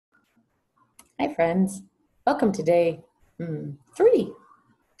Hi, friends. Welcome to day three.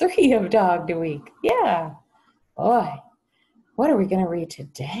 Three of Dog to Week. Yeah. Boy, what are we going to read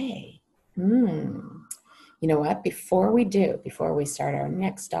today? You know what? Before we start our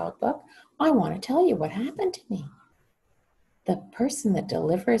next dog book, I want to tell you what happened to me. The person that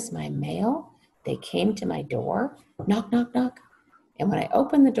delivers my mail, they came to my door, knock, knock, knock. And when I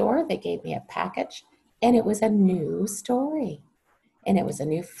opened the door, they gave me a package, and it was a new story. And it was a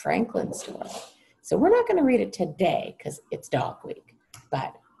new Franklin story. So we're not going to read it today because it's Dog Week,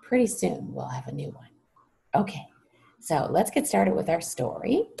 but pretty soon we'll have a new one. Okay, so let's get started with our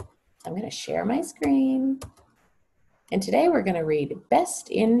story. I'm going to share my screen. And today we're going to read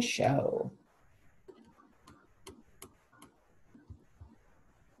Best in Show.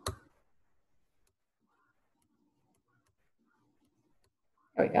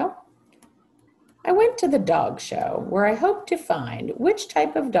 There we go. I went to the dog show where I hoped to find which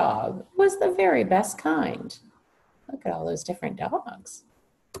type of dog was the very best kind. Look at all those different dogs.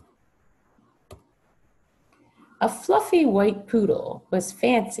 A fluffy white poodle was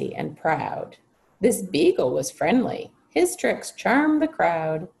fancy and proud. This beagle was friendly. His tricks charmed the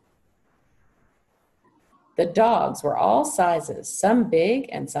crowd. The dogs were all sizes, some big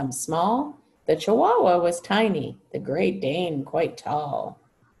and some small. The Chihuahua was tiny, the Great Dane quite tall.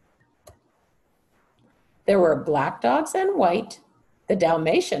 There were black dogs and white. The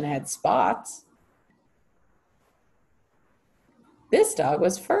Dalmatian had spots. This dog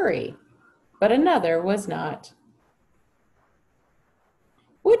was furry, but another was not.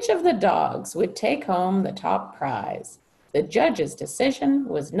 Which of the dogs would take home the top prize? The judge's decision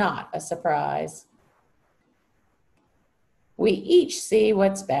was not a surprise. We each see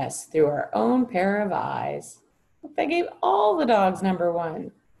what's best through our own pair of eyes. They gave all the dogs number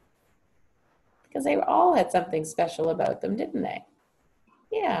one because they all had something special about them, didn't they?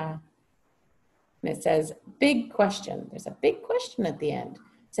 Yeah. And it says, big question. There's a big question at the end.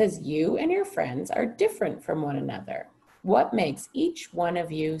 It says, you and your friends are different from one another. What makes each one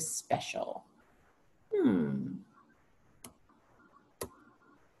of you special?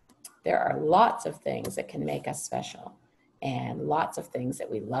 There are lots of things that can make us special, and lots of things that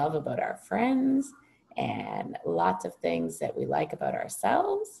we love about our friends, and lots of things that we like about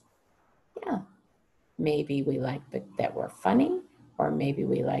ourselves. Yeah. Maybe we like that we're funny, or maybe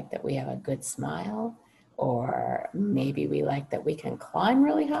we like that we have a good smile, or maybe we like that we can climb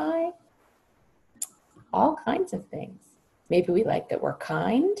really high. All kinds of things. Maybe we like that we're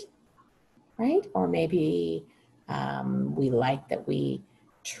kind, right? Or maybe we like that we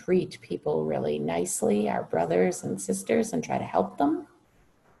treat people really nicely, our brothers and sisters, and try to help them.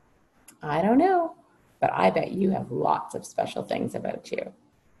 I don't know, but I bet you have lots of special things about you.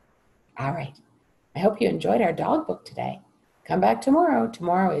 All right. I hope you enjoyed our dog book today. Come back tomorrow.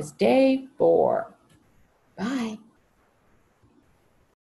 Tomorrow is day 4.